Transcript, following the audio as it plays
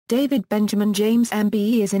David Benjamin James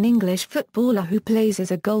MBE is an English footballer who plays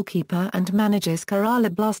as a goalkeeper and manages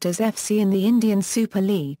Kerala Blasters FC in the Indian Super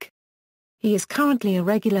League. He is currently a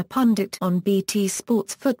regular pundit on BT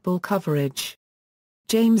Sports football coverage.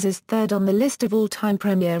 James is third on the list of all-time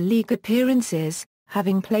Premier League appearances,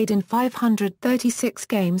 having played in 536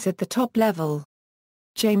 games at the top level.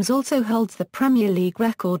 James also holds the Premier League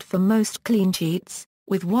record for most clean sheets,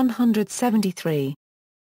 with 173.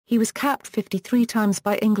 He was capped 53 times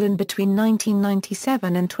by England between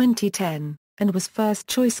 1997 and 2010, and was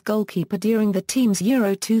first-choice goalkeeper during the team's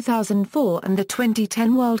Euro 2004 and the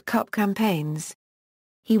 2010 World Cup campaigns.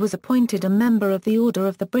 He was appointed a member of the Order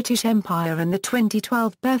of the British Empire and the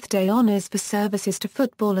 2012 Birthday Honours for services to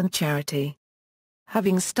football and charity.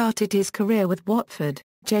 Having started his career with Watford,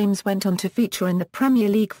 James went on to feature in the Premier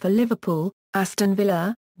League for Liverpool, Aston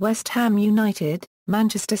Villa, West Ham United,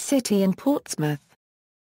 Manchester City and Portsmouth.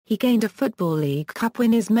 He gained a Football League Cup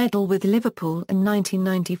Winners' Medal with Liverpool in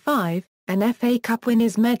 1995, an FA Cup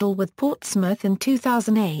Winners' Medal with Portsmouth in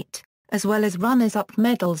 2008, as well as runners-up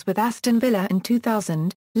medals with Aston Villa in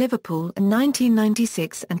 2000, Liverpool in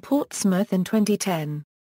 1996 and Portsmouth in 2010.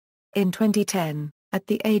 In 2010, at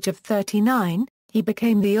the age of 39, he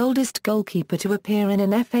became the oldest goalkeeper to appear in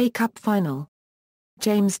an FA Cup final.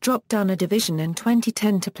 James dropped down a division in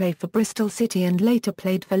 2010 to play for Bristol City and later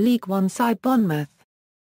played for League One side Bournemouth.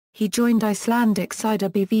 He joined Icelandic side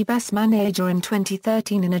RB Vestmannaeyjar in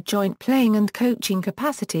 2013 in a joint playing and coaching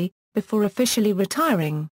capacity, before officially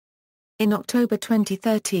retiring. In October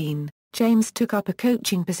 2013, James took up a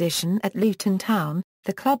coaching position at Luton Town,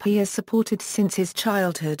 the club he has supported since his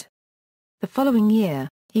childhood. The following year,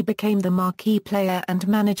 he became the marquee player and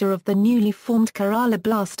manager of the newly formed Kerala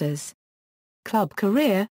Blasters. Club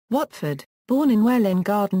career: Watford. Born in Welwyn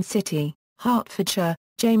Garden City, Hertfordshire,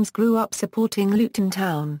 James grew up supporting Luton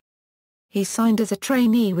Town. He signed as a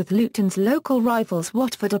trainee with Luton's local rivals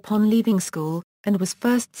Watford upon leaving school, and was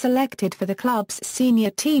first selected for the club's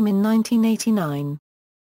senior team in 1989.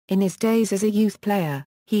 In his days as a youth player,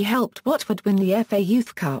 he helped Watford win the FA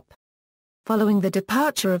Youth Cup. Following the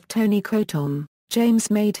departure of Tony Coton,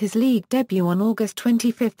 James made his league debut on August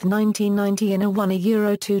 25, 1990 in a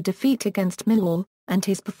 1-2 defeat against Millwall, and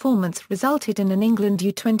his performance resulted in an England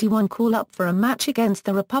U21 call-up for a match against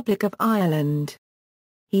the Republic of Ireland.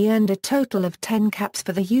 He earned a total of 10 caps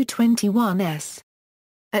for the U21s.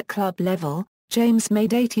 At club level, James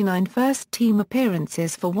made 89 first-team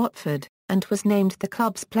appearances for Watford, and was named the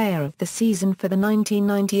club's player of the season for the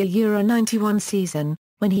 1990 Euro 91 season,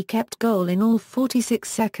 when he kept goal in all 46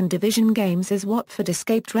 second division games as Watford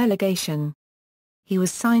escaped relegation. He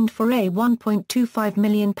was signed for £1.25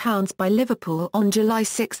 million by Liverpool on July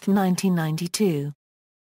 6, 1992.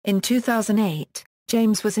 In 2008,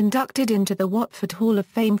 James was inducted into the Watford Hall of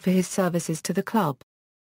Fame for his services to the club.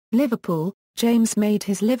 Liverpool: James made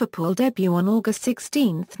his Liverpool debut on August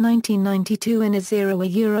 16, 1992 in a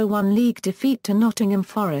 0-1 league defeat to Nottingham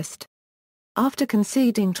Forest. After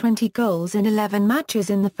conceding 20 goals in 11 matches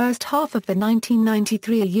in the first half of the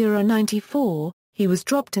 1993 Euro 94, he was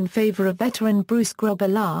dropped in favour of veteran Bruce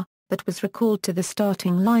Grobbelaar, but was recalled to the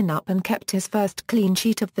starting lineup and kept his first clean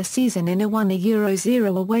sheet of the season in a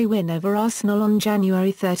 1-0 away win over Arsenal on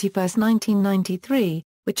January 31, 1993,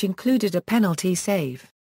 which included a penalty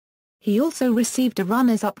save. He also received a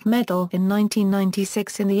runners-up medal in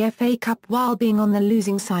 1996 in the FA Cup while being on the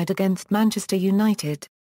losing side against Manchester United.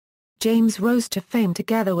 James rose to fame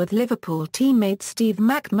together with Liverpool teammates Steve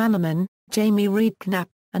McManaman, Jamie Redknapp,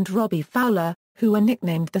 and Robbie Fowler, who were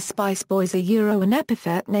nicknamed the Spice Boys, an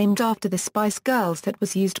epithet named after the Spice Girls that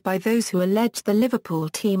was used by those who alleged the Liverpool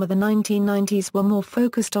team of the 1990s were more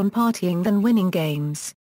focused on partying than winning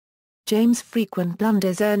games. James' frequent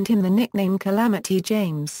blunders earned him the nickname Calamity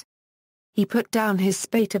James. He put down his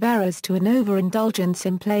spate of errors to an overindulgence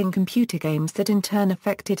in playing computer games that in turn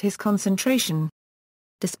affected his concentration.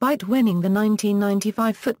 Despite winning the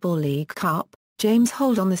 1995 Football League Cup, James'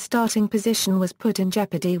 hold on the starting position was put in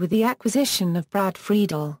jeopardy with the acquisition of Brad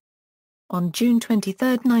Friedel. On June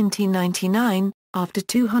 23, 1999, after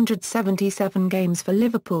 277 games for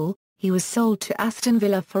Liverpool, he was sold to Aston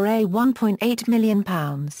Villa for £1.8 million.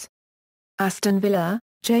 Aston Villa: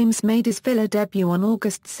 James made his Villa debut on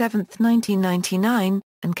August 7, 1999,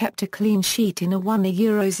 and kept a clean sheet in a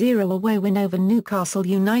 1-0 away win over Newcastle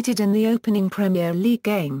United in the opening Premier League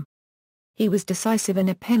game. He was decisive in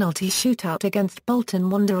a penalty shootout against Bolton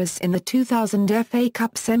Wanderers in the 2000 FA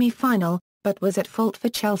Cup semi-final, but was at fault for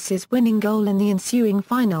Chelsea's winning goal in the ensuing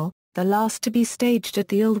final, the last to be staged at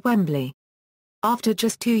the Old Wembley. After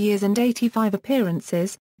just 2 years and 85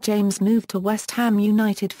 appearances, James moved to West Ham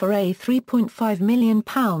United for a £3.5 million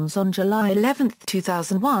on July 11,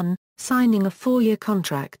 2001, signing a 4-year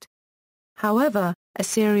contract. However, a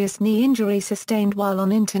serious knee injury sustained while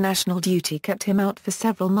on international duty kept him out for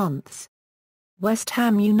several months. West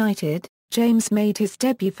Ham United. James made his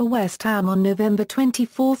debut for West Ham on November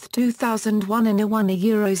 24, 2001 in a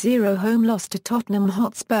 1-0 home loss to Tottenham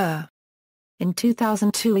Hotspur. In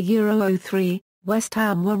 2002-03, West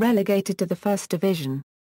Ham were relegated to the First Division.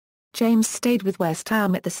 James stayed with West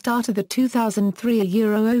Ham at the start of the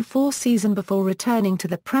 2003-04 season before returning to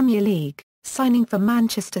the Premier League, signing for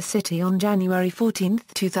Manchester City on January 14,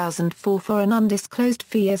 2004 for an undisclosed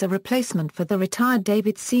fee as a replacement for the retired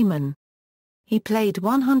David Seaman. He played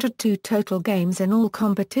 102 total games in all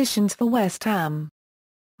competitions for West Ham.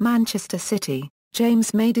 Manchester City.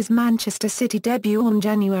 James made his Manchester City debut on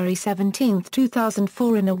January 17,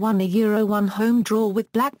 2004 in a 1-1 home draw with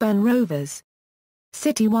Blackburn Rovers.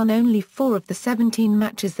 City won only 4 of the 17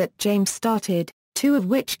 matches that James started, 2 of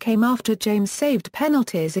which came after James saved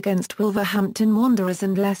penalties against Wolverhampton Wanderers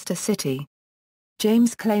and Leicester City.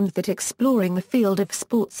 James claimed that exploring the field of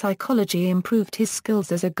sports psychology improved his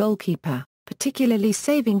skills as a goalkeeper, particularly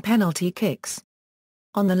saving penalty kicks.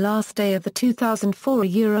 On the last day of the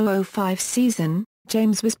 2004-05 season,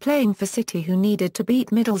 James was playing for City, who needed to beat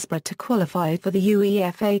Middlesbrough to qualify for the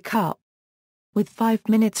UEFA Cup. With 5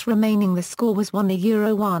 minutes remaining, the score was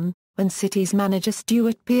 1-1, when City's manager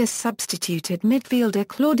Stuart Pearce substituted midfielder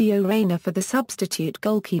Claudio Reyna for the substitute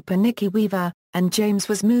goalkeeper Nicky Weaver, and James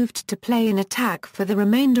was moved to play in attack for the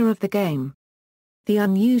remainder of the game. The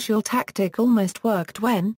unusual tactic almost worked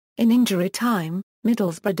when, in injury time,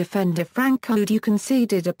 Middlesbrough defender Frank Oudou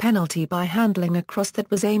conceded a penalty by handling a cross that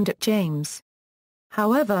was aimed at James.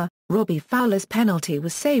 However, Robbie Fowler's penalty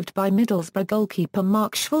was saved by Middlesbrough goalkeeper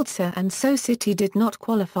Mark Schwarzer, and so City did not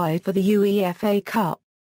qualify for the UEFA Cup.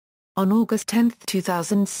 On August 10,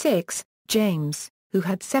 2006, James, who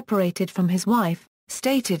had separated from his wife,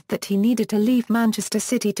 stated that he needed to leave Manchester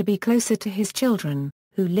City to be closer to his children,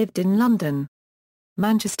 who lived in London.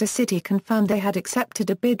 Manchester City confirmed they had accepted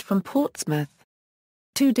a bid from Portsmouth.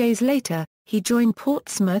 2 days later, he joined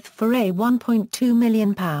Portsmouth for a £1.2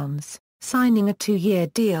 million, signing a 2-year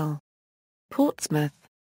deal. Portsmouth.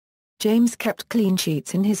 James kept clean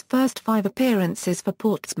sheets in his first 5 appearances for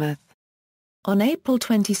Portsmouth. On April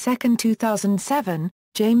 22, 2007,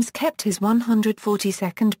 James kept his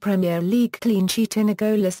 142nd Premier League clean sheet in a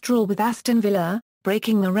goalless draw with Aston Villa,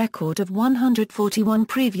 breaking the record of 141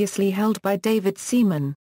 previously held by David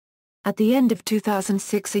Seaman. At the end of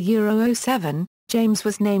 2006-07, James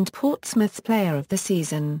was named Portsmouth's Player of the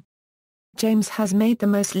Season. James has made the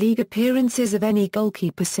most league appearances of any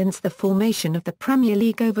goalkeeper since the formation of the Premier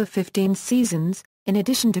League over 15 seasons, in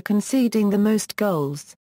addition to conceding the most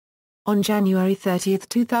goals. On January 30,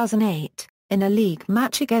 2008, in a league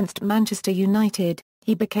match against Manchester United,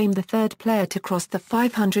 he became the 3rd player to cross the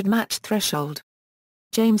 500-match threshold.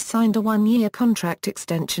 James signed a 1-year contract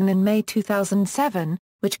extension in May 2007,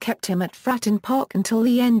 which kept him at Fratton Park until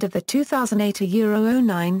the end of the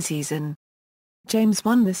 2008-09 season. James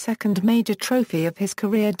won the 2nd major trophy of his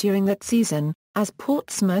career during that season, as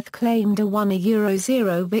Portsmouth claimed a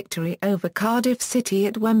 1-0 victory over Cardiff City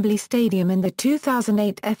at Wembley Stadium in the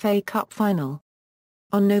 2008 FA Cup final.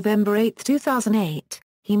 On November 8, 2008,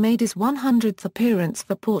 he made his 100th appearance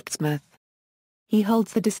for Portsmouth. He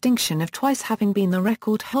holds the distinction of twice having been the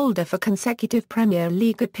record holder for consecutive Premier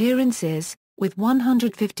League appearances, with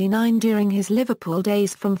 159 during his Liverpool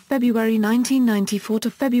days from February 1994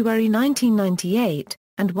 to February 1998,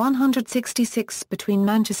 and 166 between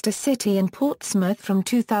Manchester City and Portsmouth from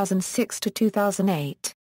 2006 to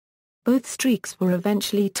 2008. Both streaks were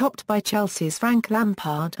eventually topped by Chelsea's Frank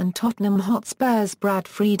Lampard and Tottenham Hotspur's Brad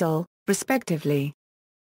Friedel, respectively.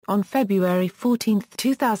 On February 14,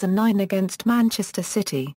 2009 against Manchester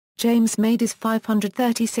City, James made his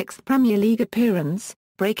 536th Premier League appearance,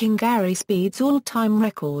 breaking Gary Speed's all-time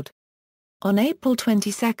record. On April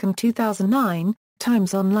 22, 2009,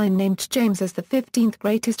 Times Online named James as the 15th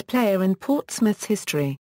greatest player in Portsmouth's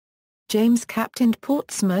history. James captained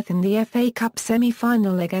Portsmouth in the FA Cup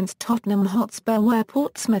semi-final against Tottenham Hotspur, where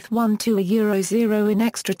Portsmouth won 2-0 in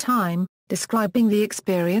extra time, describing the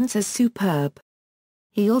experience as superb.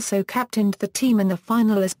 He also captained the team in the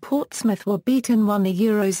final as Portsmouth were beaten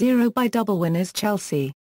 1-0 by double winners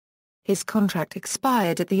Chelsea. His contract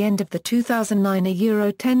expired at the end of the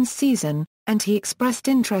 2009-10 season, and he expressed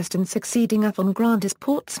interest in succeeding Avon Grant as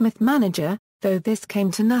Portsmouth manager, though this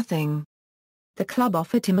came to nothing. The club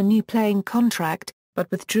offered him a new playing contract, but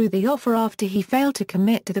withdrew the offer after he failed to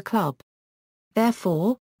commit to the club.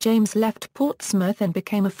 Therefore, James left Portsmouth and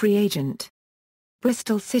became a free agent.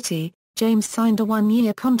 Bristol City, James signed a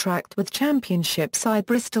one-year contract with Championship side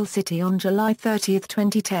Bristol City on July 30,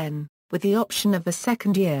 2010, with the option of a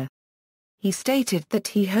second year. He stated that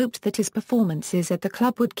he hoped that his performances at the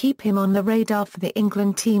club would keep him on the radar for the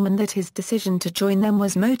England team and that his decision to join them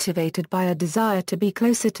was motivated by a desire to be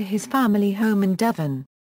closer to his family home in Devon.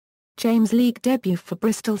 James' league debut for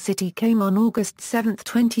Bristol City came on August 7,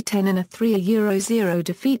 2010 in a 3-0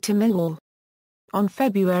 defeat to Millwall. On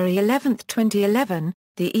February 11, 2011,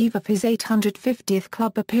 the eve of his 850th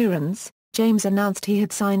club appearance, James announced he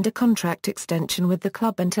had signed a contract extension with the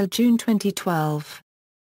club until June 2012.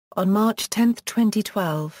 On March 10,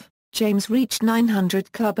 2012, James reached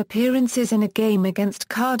 900 club appearances in a game against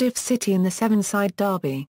Cardiff City in the seven-side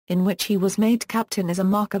derby, in which he was made captain as a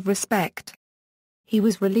mark of respect. He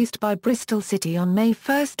was released by Bristol City on May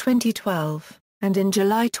 1, 2012, and in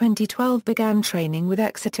July 2012 began training with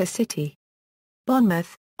Exeter City.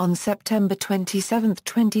 Bournemouth, on September 27,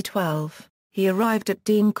 2012, he arrived at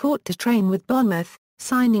Dean Court to train with Bournemouth,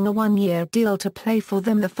 signing a one-year deal to play for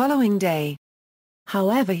them the following day.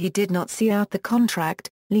 However, he did not see out the contract,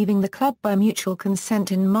 leaving the club by mutual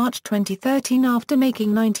consent in March 2013 after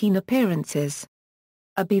making 19 appearances.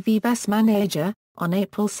 A BV's manager, on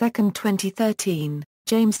April 2, 2013,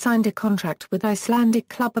 James signed a contract with Icelandic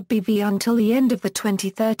club BV until the end of the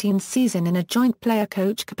 2013 season in a joint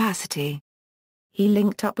player-coach capacity. He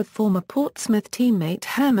linked up with former Portsmouth teammate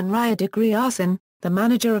Herman Ryder-Griarsson, the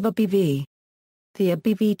manager of BV. The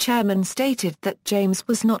ABV chairman stated that James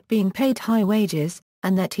was not being paid high wages,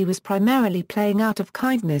 and that he was primarily playing out of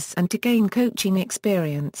kindness and to gain coaching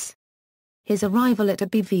experience. His arrival at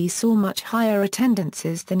ABV saw much higher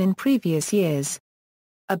attendances than in previous years.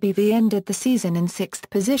 ABV ended the season in 6th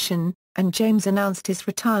position, and James announced his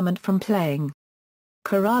retirement from playing.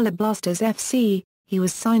 Kerala Blasters FC. He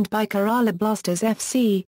was signed by Kerala Blasters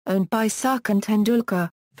FC, owned by Sachin Tendulkar,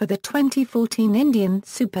 for the 2014 Indian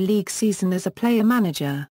Super League season as a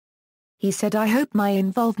player-manager. He said, "I hope my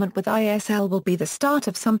involvement with ISL will be the start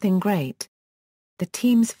of something great." The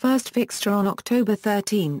team's first fixture on October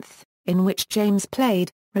 13, in which James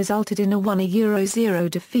played, resulted in a 1-0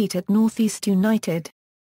 defeat at North East United.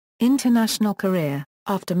 International career.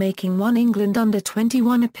 After making one England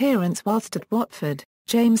under-21 appearance whilst at Watford,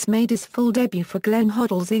 James made his full debut for Glenn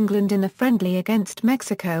Hoddle's England in a friendly against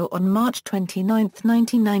Mexico on March 29,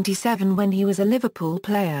 1997 when he was a Liverpool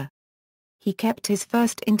player. He kept his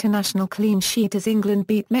first international clean sheet as England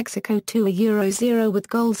beat Mexico 2-0 with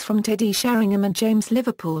goals from Teddy Sheringham and James'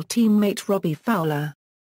 Liverpool teammate Robbie Fowler.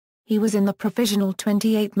 He was in the provisional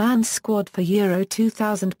 28-man squad for Euro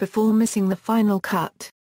 2000 before missing the final cut.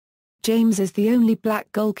 James is the only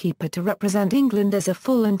black goalkeeper to represent England as a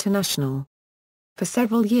full international. For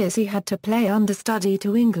several years he had to play understudy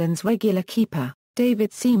to England's regular keeper,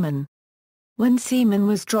 David Seaman. When Seaman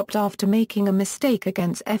was dropped after making a mistake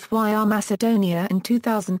against FYR Macedonia in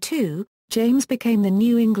 2002, James became the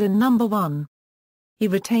new England number 1. He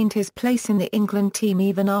retained his place in the England team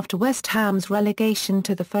even after West Ham's relegation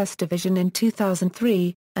to the First Division in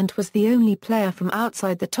 2003, and was the only player from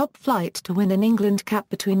outside the top flight to win an England cap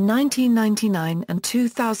between 1999 and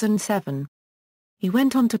 2007. He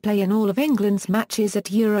went on to play in all of England's matches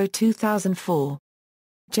at Euro 2004.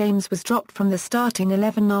 James was dropped from the starting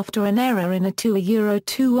 11 after an error in a Euro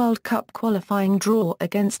 2 World Cup qualifying draw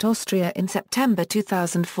against Austria in September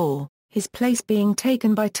 2004, his place being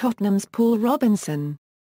taken by Tottenham's Paul Robinson.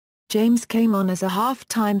 James came on as a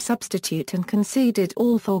half-time substitute and conceded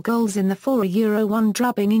all 4 goals in the 4-1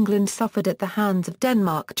 drubbing England suffered at the hands of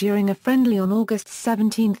Denmark during a friendly on August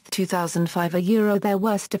 17, 2005, their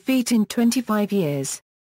worst defeat in 25 years.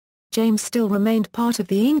 James still remained part of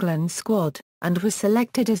the England squad, and was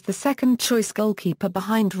selected as the second-choice goalkeeper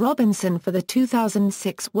behind Robinson for the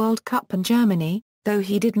 2006 World Cup in Germany, though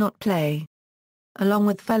he did not play. Along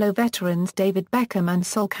with fellow veterans David Beckham and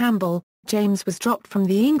Sol Campbell, James was dropped from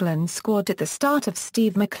the England squad at the start of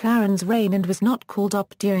Steve McClaren's reign and was not called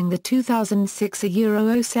up during the 2006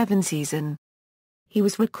 Euro 07 season. He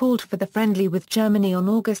was recalled for the friendly with Germany on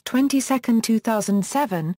August 22,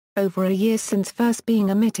 2007, over a year since first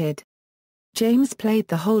being omitted. James played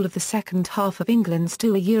the whole of the second half of England's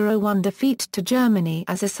 2-1 defeat to Germany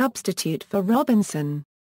as a substitute for Robinson.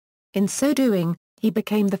 In so doing, he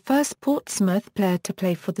became the first Portsmouth player to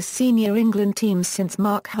play for the senior England team since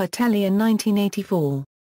Mark Hertelli in 1984.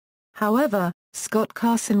 However, Scott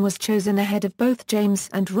Carson was chosen ahead of both James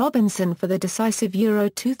and Robinson for the decisive Euro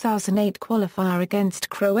 2008 qualifier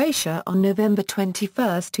against Croatia on November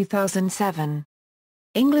 21, 2007.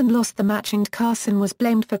 England lost the match and Carson was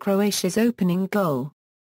blamed for Croatia's opening goal.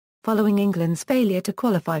 Following England's failure to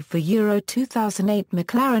qualify for Euro 2008,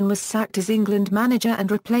 McLaren was sacked as England manager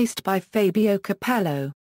and replaced by Fabio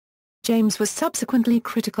Capello. James was subsequently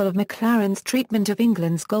critical of McLaren's treatment of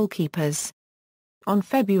England's goalkeepers. On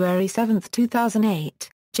February 7,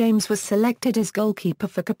 2008, James was selected as goalkeeper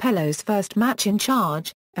for Capello's first match in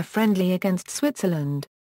charge, a friendly against Switzerland.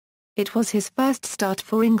 It was his first start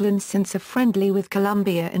for England since a friendly with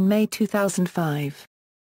Colombia in May 2005.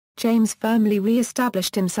 James firmly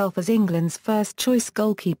re-established himself as England's first-choice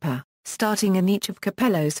goalkeeper, starting in each of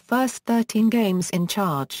Capello's first 13 games in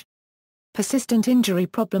charge. Persistent injury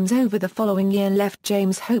problems over the following year left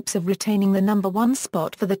James' hopes of retaining the number 1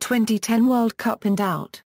 spot for the 2010 World Cup in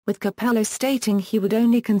doubt, with Capello stating he would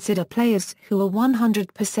only consider players who were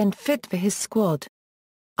 100% fit for his squad.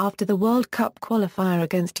 After the World Cup qualifier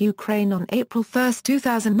against Ukraine on April 1,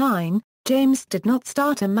 2009, James did not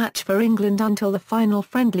start a match for England until the final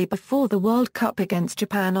friendly before the World Cup against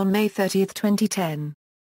Japan on May 30, 2010.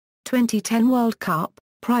 2010 World Cup.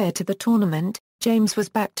 Prior to the tournament, James was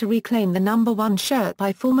back to reclaim the number 1 shirt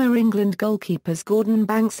by former England goalkeepers Gordon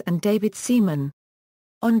Banks and David Seaman.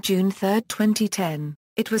 On June 3, 2010,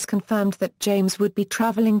 it was confirmed that James would be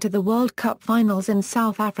travelling to the World Cup finals in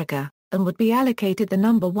South Africa, and would be allocated the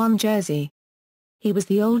number 1 jersey. He was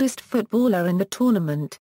the oldest footballer in the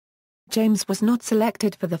tournament. James was not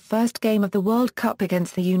selected for the first game of the World Cup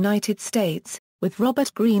against the United States, with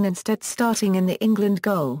Robert Green instead starting in the England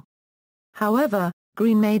goal. However,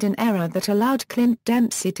 Green made an error that allowed Clint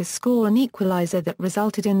Dempsey to score an equaliser that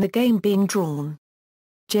resulted in the game being drawn.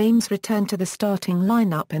 James returned to the starting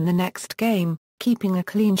lineup in the next game, keeping a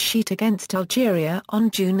clean sheet against Algeria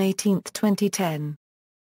on June 18, 2010.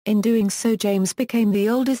 In doing so, James became the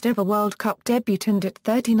oldest ever World Cup debutant at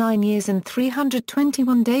 39 years and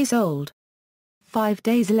 321 days old. 5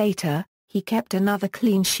 days later, he kept another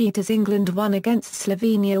clean sheet as England won against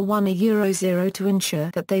Slovenia 1-0 to ensure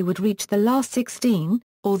that they would reach the last 16,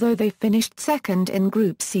 although they finished second in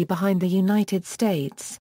Group C behind the United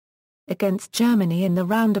States. Against Germany in the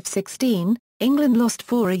round of 16, England lost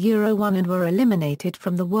 4-1 and were eliminated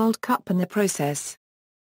from the World Cup in the process.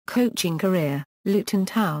 Coaching career. Luton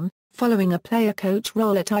Town. Following a player-coach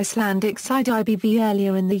role at Icelandic side IBV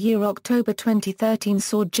earlier in the year, October 2013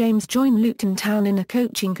 saw James join Luton Town in a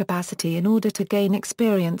coaching capacity in order to gain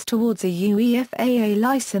experience towards a UEFAA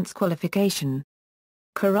licence qualification.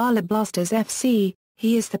 Kerala Blasters FC.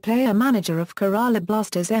 He is the player-manager of Kerala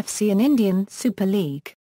Blasters FC in Indian Super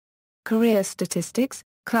League. Career statistics.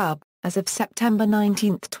 Club, as of September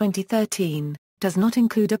 19, 2013. Does not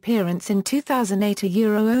include appearance in 2008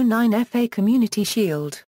 Euro 09 FA Community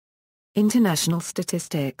Shield. International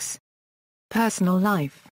statistics. Personal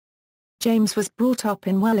life. James was brought up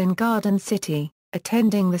in Welwyn Garden City,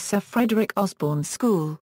 attending the Sir Frederick Osborne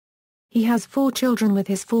School. He has 4 children with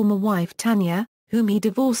his former wife Tanya, whom he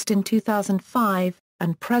divorced in 2005,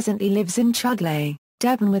 and presently lives in Chudleigh,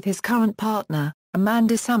 Devon with his current partner,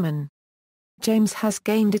 Amanda Summon. James has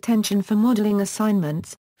gained attention for modelling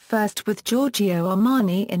assignments, first with Giorgio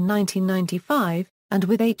Armani in 1995, and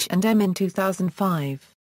with H&M in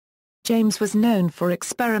 2005. James was known for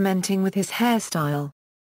experimenting with his hairstyle.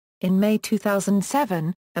 In May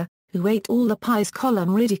 2007, Who Ate All the Pies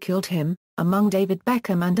column ridiculed him, among David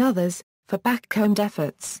Beckham and others, for backcombed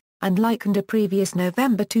efforts, and likened a previous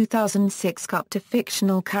November 2006 cut to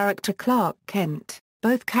fictional character Clark Kent,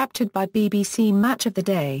 both captured by BBC Match of the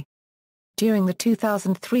Day. During the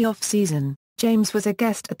 2003 off-season, James was a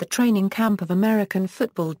guest at the training camp of American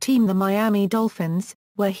football team the Miami Dolphins,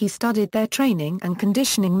 where he studied their training and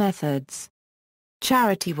conditioning methods.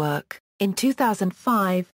 Charity work. In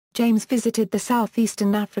 2005, James visited the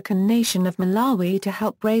southeastern African nation of Malawi to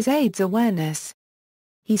help raise AIDS awareness.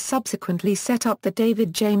 He subsequently set up the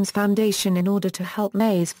David James Foundation in order to help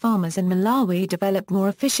maize farmers in Malawi develop more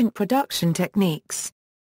efficient production techniques.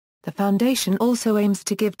 The foundation also aims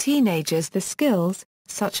to give teenagers the skills,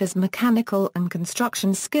 such as mechanical and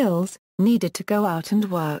construction skills, needed to go out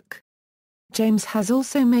and work. James has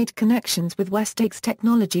also made connections with Westakes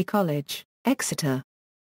Technology College, Exeter.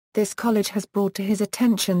 This college has brought to his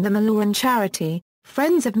attention the Malawian charity,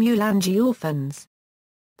 Friends of Mulanje Orphans.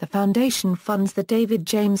 The foundation funds the David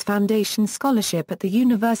James Foundation Scholarship at the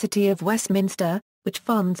University of Westminster, which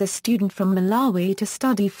funds a student from Malawi to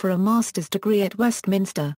study for a master's degree at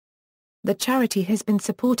Westminster. The charity has been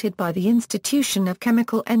supported by the Institution of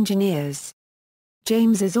Chemical Engineers.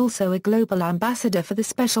 James is also a global ambassador for the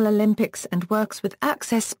Special Olympics and works with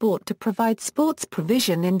Access Sport to provide sports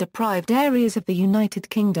provision in deprived areas of the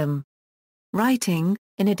United Kingdom. Writing.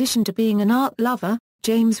 In addition to being an art lover,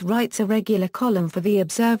 James writes a regular column for The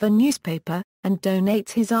Observer newspaper, and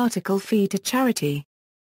donates his article fee to charity.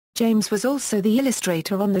 James was also the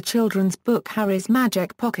illustrator on the children's book Harry's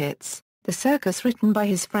Magic Pockets, the circus written by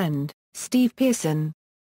his friend, Steve Pearson.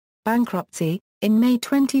 Bankruptcy. In May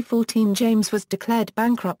 2014 James was declared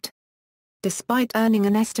bankrupt. Despite earning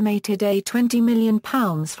an estimated £20 million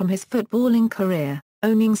from his footballing career,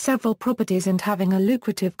 owning several properties and having a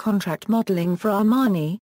lucrative contract modelling for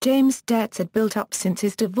Armani, James' debts had built up since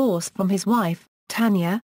his divorce from his wife,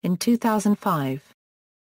 Tanya, in 2005.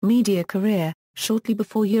 Media career. Shortly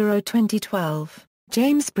before Euro 2012,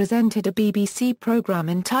 James presented a BBC programme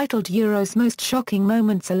entitled Euro's Most Shocking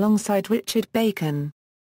Moments alongside Richard Bacon.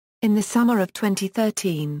 In the summer of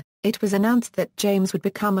 2013, it was announced that James would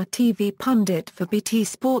become a TV pundit for BT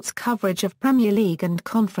Sport's coverage of Premier League and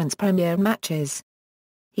Conference Premier matches.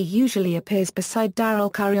 He usually appears beside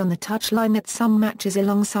Daryl Curry on the touchline at some matches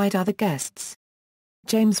alongside other guests.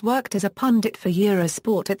 James worked as a pundit for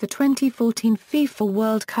Eurosport at the 2014 FIFA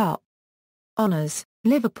World Cup. Honours: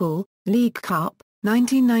 Liverpool, League Cup,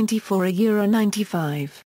 1994, a Euro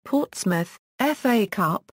 95, Portsmouth, FA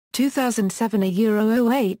Cup, 2007, a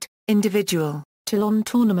Euro 08, individual, Toulon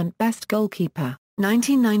Tournament Best Goalkeeper,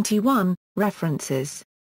 1991, references.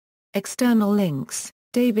 External links: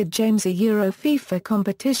 David James, a Euro FIFA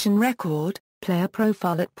competition record, player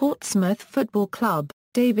profile at Portsmouth Football Club,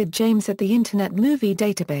 David James at the Internet Movie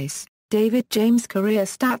Database, David James career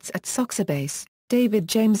stats at Soxerbase, David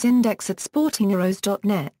James Index at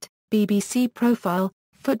SportingEros.net, BBC profile,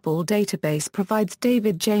 Football Database provides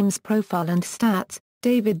David James profile and stats,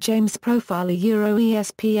 David James profile, a Euro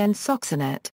ESPN Soxernet.